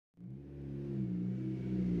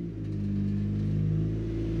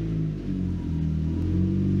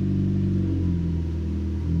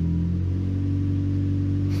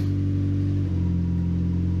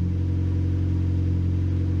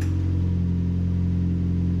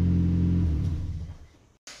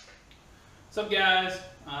What's up, guys?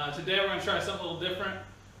 Today we're going to try something a little different.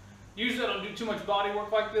 Usually I don't do too much body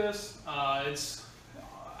work like this. It's,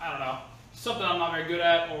 I don't know, something I'm not very good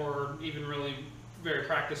at or even really very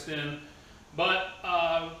practiced in. But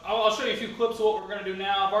I'll show you a few clips of what we're going to do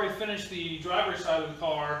now. I've already finished the driver's side of the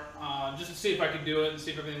car just to see if I could do it and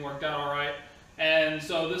see if everything worked out all right. And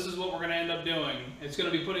so this is what we're going to end up doing. It's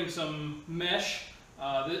going to be putting some mesh.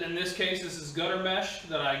 In this case, this is gutter mesh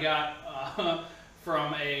that I got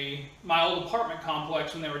from my old apartment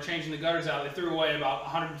complex when they were changing the gutters out. They threw away about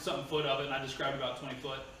 100-something foot of it, and I just grabbed about 20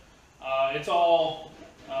 foot. It's all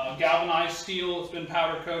galvanized steel. It's been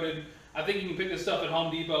powder coated. I think you can pick this stuff at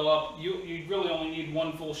Home Depot up. You really only need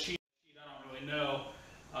one full sheet. I don't really know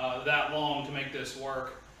that long to make this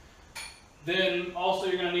work. Then also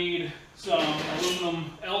you're going to need some aluminum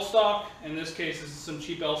L-stock. In this case, this is some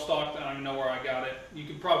cheap L-stock. I don't even know where I got it. You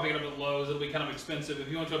could probably pick it up at Lowe's. It'll be kind of expensive. If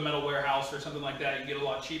you went to a metal warehouse or something like that, you can get a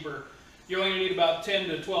lot cheaper. You're only going to need about 10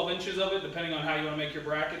 to 12 inches of it, depending on how you want to make your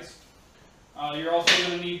brackets. You're also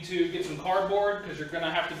going to need to get some cardboard because you're going to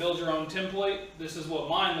have to build your own template. This is what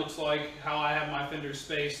mine looks like, how I have my fenders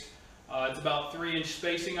spaced. It's about 3-inch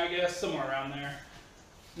spacing, I guess, somewhere around there.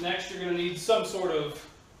 Next, you're going to need some sort of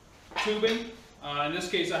tubing. In this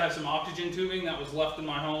case, I have some oxygen tubing that was left in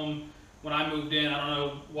my home when I moved in. I don't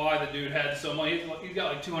know why the dude had so much. He's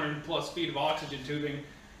got like 200 plus feet of oxygen tubing.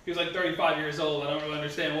 He was like 35 years old. I don't really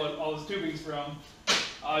understand what all this tubing's from.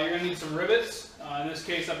 You're going to need some rivets. In this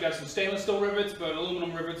case, I've got some stainless steel rivets, but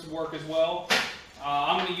aluminum rivets work as well.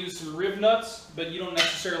 I'm going to use some Rivnuts, but you don't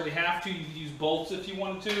necessarily have to. You can use bolts if you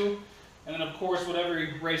wanted to. And then, of course, what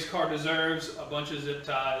every race car deserves, a bunch of zip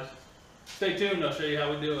ties. Stay tuned. I'll show you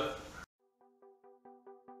how we do it.